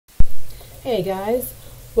Hey guys,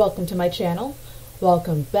 welcome to my channel.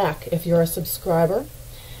 Welcome back if you're a subscriber.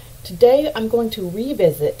 Today I'm going to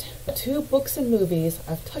revisit two books and movies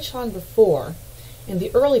I've touched on before in the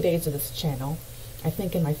early days of this channel, I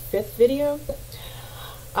think in my 5th video.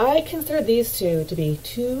 I consider these two to be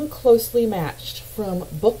too closely matched from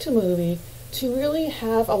book to movie to really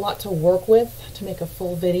have a lot to work with to make a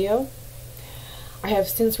full video. I have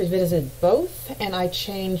since revisited both and I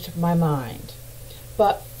changed my mind.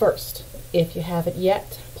 But first, if you haven't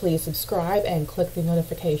yet, please subscribe and click the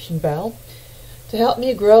notification bell to help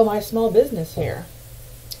me grow my small business here.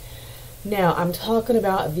 Now, I'm talking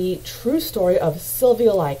about the true story of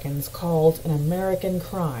Sylvia Likens called An American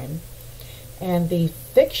Crime, and the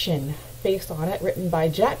fiction based on it written by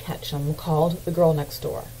Jack Ketchum called The Girl Next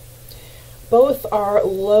Door. Both are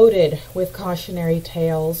loaded with cautionary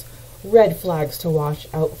tales, red flags to watch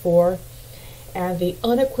out for, and the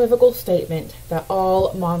unequivocal statement that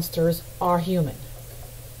all monsters are human.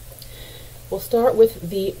 We'll start with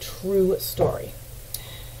the true story.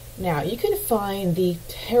 Now, you can find the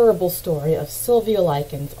terrible story of Sylvia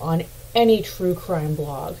Likens on any true crime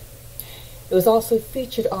blog. It was also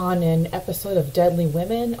featured on an episode of Deadly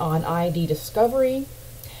Women on ID Discovery.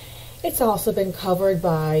 It's also been covered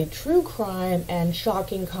by true crime and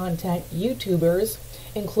shocking content YouTubers,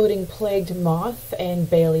 including Plagued Moth and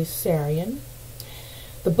Bailey Sarian.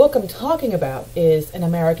 The book I'm talking about is An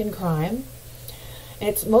American Crime.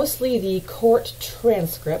 It's mostly the court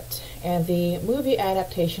transcript, and the movie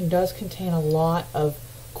adaptation does contain a lot of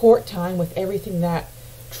court time with everything that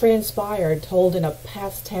transpired told in a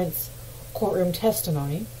past tense courtroom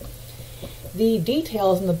testimony. The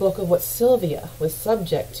details in the book of what Sylvia was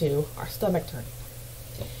subject to are stomach-turning.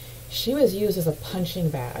 She was used as a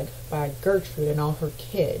punching bag by Gertrude and all her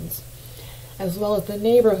kids, as well as the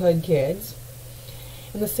neighborhood kids.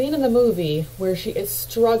 And the scene in the movie where she is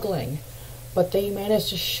struggling, but they manage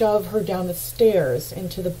to shove her down the stairs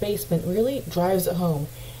into the basement really drives it home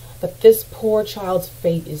that this poor child's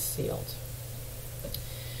fate is sealed.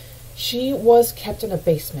 She was kept in a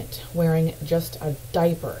basement wearing just a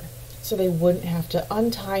diaper so they wouldn't have to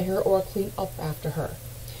untie her or clean up after her.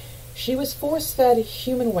 She was force-fed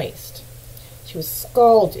human waste. She was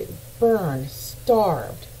scalded, burned,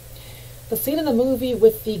 starved. The scene in the movie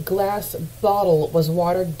with the glass bottle was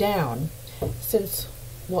watered down, since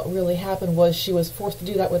what really happened was she was forced to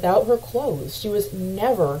do that without her clothes. She was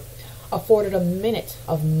never afforded a minute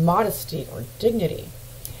of modesty or dignity.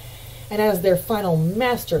 And as their final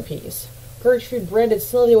masterpiece, Gertrude branded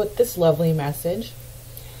Sylvia with this lovely message,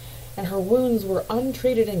 and her wounds were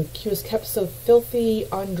untreated and she was kept so filthy,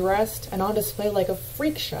 undressed, and on display like a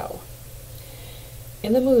freak show.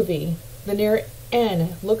 In the movie, the near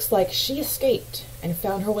end looks like she escaped and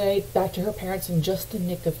found her way back to her parents in just the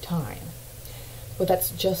nick of time. But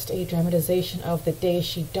that's just a dramatization of the day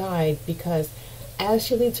she died, because as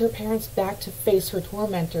she leads her parents back to face her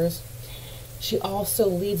tormentors, she also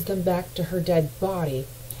leads them back to her dead body.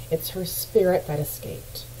 It's her spirit that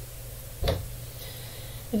escaped.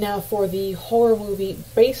 And now for the horror movie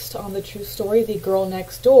based on the true story, The Girl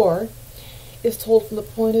Next Door is told from the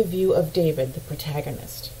point of view of David, the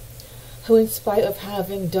protagonist, who, in spite of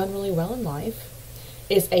having done really well in life,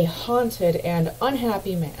 is a haunted and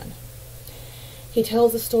unhappy man. He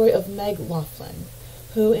tells the story of Meg Laughlin,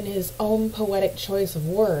 who, in his own poetic choice of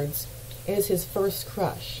words, is his first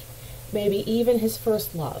crush, maybe even his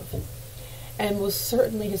first love, and was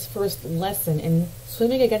certainly his first lesson in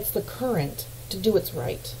swimming against the current to do what's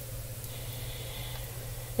right.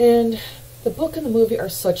 And the book and the movie are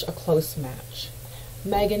such a close match.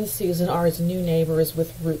 Meg and Susan are his new neighbors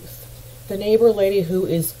with Ruth, the neighbor lady who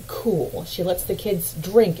is cool. She lets the kids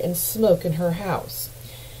drink and smoke in her house,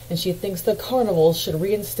 and she thinks the carnivals should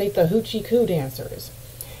reinstate the hoochie coo dancers.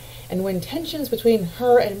 And when tensions between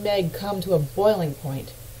her and Meg come to a boiling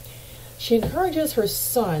point, she encourages her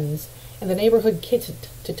sons and the neighborhood kids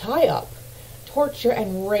to tie up, torture,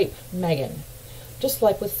 and rape Megan, just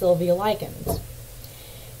like with Sylvia Likens.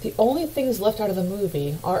 The only things left out of the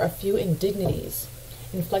movie are a few indignities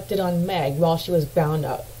inflicted on Meg while she was bound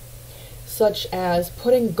up, such as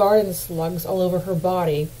putting garden slugs all over her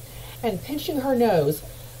body and pinching her nose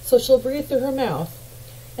so she'll breathe through her mouth,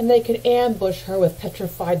 and they can ambush her with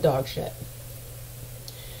petrified dog shit.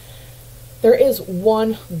 There is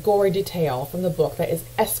one gory detail from the book that is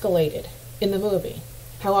escalated in the movie.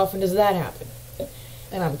 How often does that happen?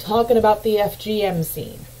 And I'm talking about the FGM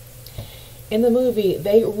scene. In the movie,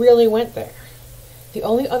 they really went there. The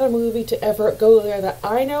only other movie to ever go there that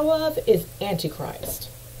I know of is Antichrist.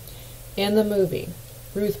 In the movie,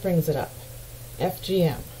 Ruth brings it up.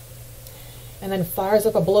 FGM. And then fires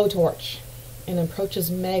up a blowtorch. and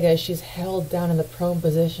approaches Meg as she's held down in the prone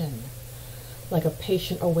position, like a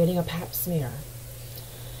patient awaiting a pap smear.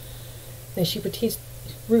 Then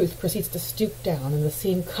Ruth proceeds to stoop down, and the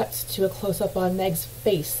scene cuts to a close-up on Meg's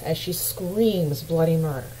face as she screams bloody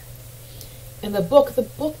murder. In the book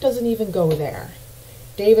doesn't even go there.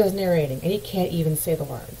 Dave is narrating, and he can't even say the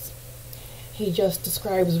words. He just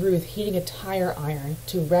describes Ruth heating a tire iron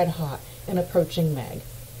to red hot and approaching Meg.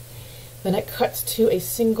 Then it cuts to a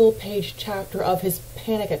single-page chapter of his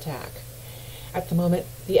panic attack. At the moment,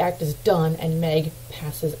 the act is done and Meg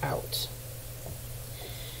passes out.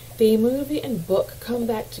 The movie and book come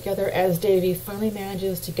back together as Davy finally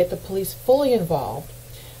manages to get the police fully involved,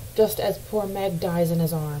 just as poor Meg dies in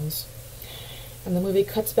his arms. And the movie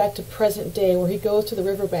cuts back to present day, where he goes to the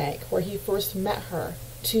riverbank where he first met her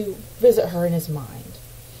to visit her in his mind.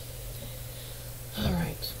 All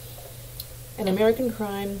right. An American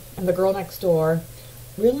Crime and The Girl Next Door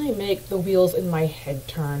really make the wheels in my head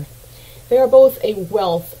turn. They are both a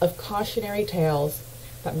wealth of cautionary tales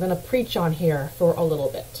that I'm going to preach on here for a little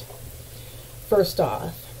bit. First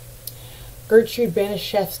off, Gertrude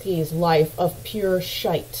Banishevsky's life of pure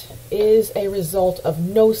shite is a result of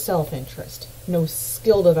no self-interest, no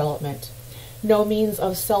skill development, no means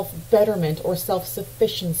of self-betterment or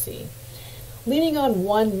self-sufficiency, leaning on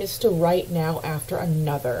one Mr. Right now after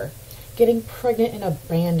another, getting pregnant and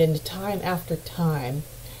abandoned time after time,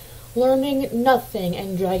 learning nothing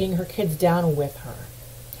and dragging her kids down with her.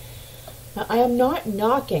 Now, I am not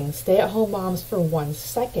knocking stay-at-home moms for 1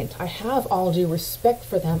 second. I have all due respect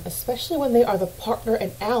for them, especially when they are the partner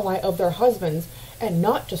and ally of their husbands and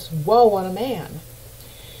not just woe on a man.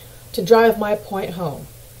 To drive my point home,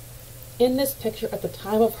 in this picture at the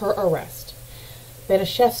time of her arrest,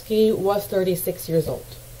 Banishevsky was 36 years old.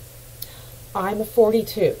 I'm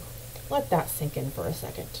 42. Let that sink in for a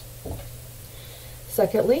second.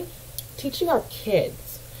 Secondly, teaching our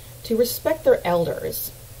kids to respect their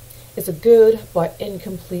elders is a good but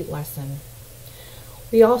incomplete lesson.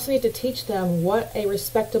 We also need to teach them what a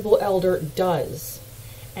respectable elder does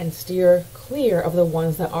and steer clear of the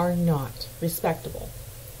ones that are not respectable.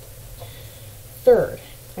 Third,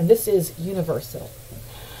 and this is universal,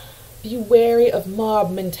 be wary of mob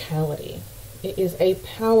mentality. It is a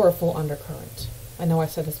powerful undercurrent. I know I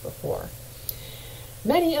said this before.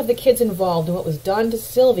 Many of the kids involved in what was done to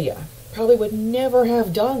Sylvia probably would never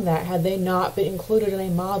have done that had they not been included in a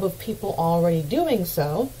mob of people already doing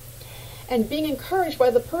so, and being encouraged by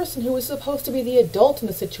the person who was supposed to be the adult in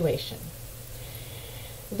the situation.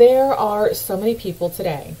 There are so many people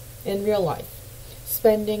today, in real life,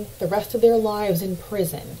 spending the rest of their lives in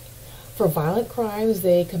prison for violent crimes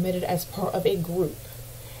they committed as part of a group.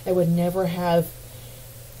 They would never have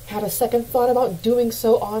had a second thought about doing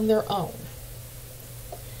so on their own.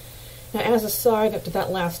 Now, as a side note to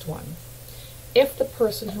that last one, if the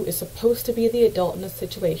person who is supposed to be the adult in this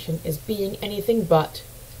situation is being anything but,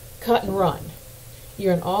 cut and run.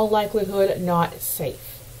 You're in all likelihood not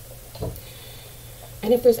safe.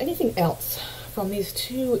 And if there's anything else from these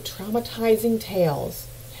two traumatizing tales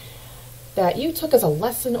that you took as a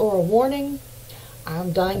lesson or a warning,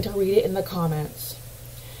 I'm dying to read it in the comments.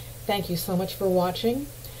 Thank you so much for watching.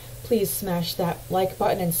 Please smash that like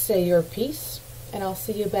button and say your piece. And I'll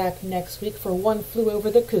see you back next week for One Flew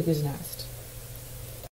Over the Cuckoo's Nest.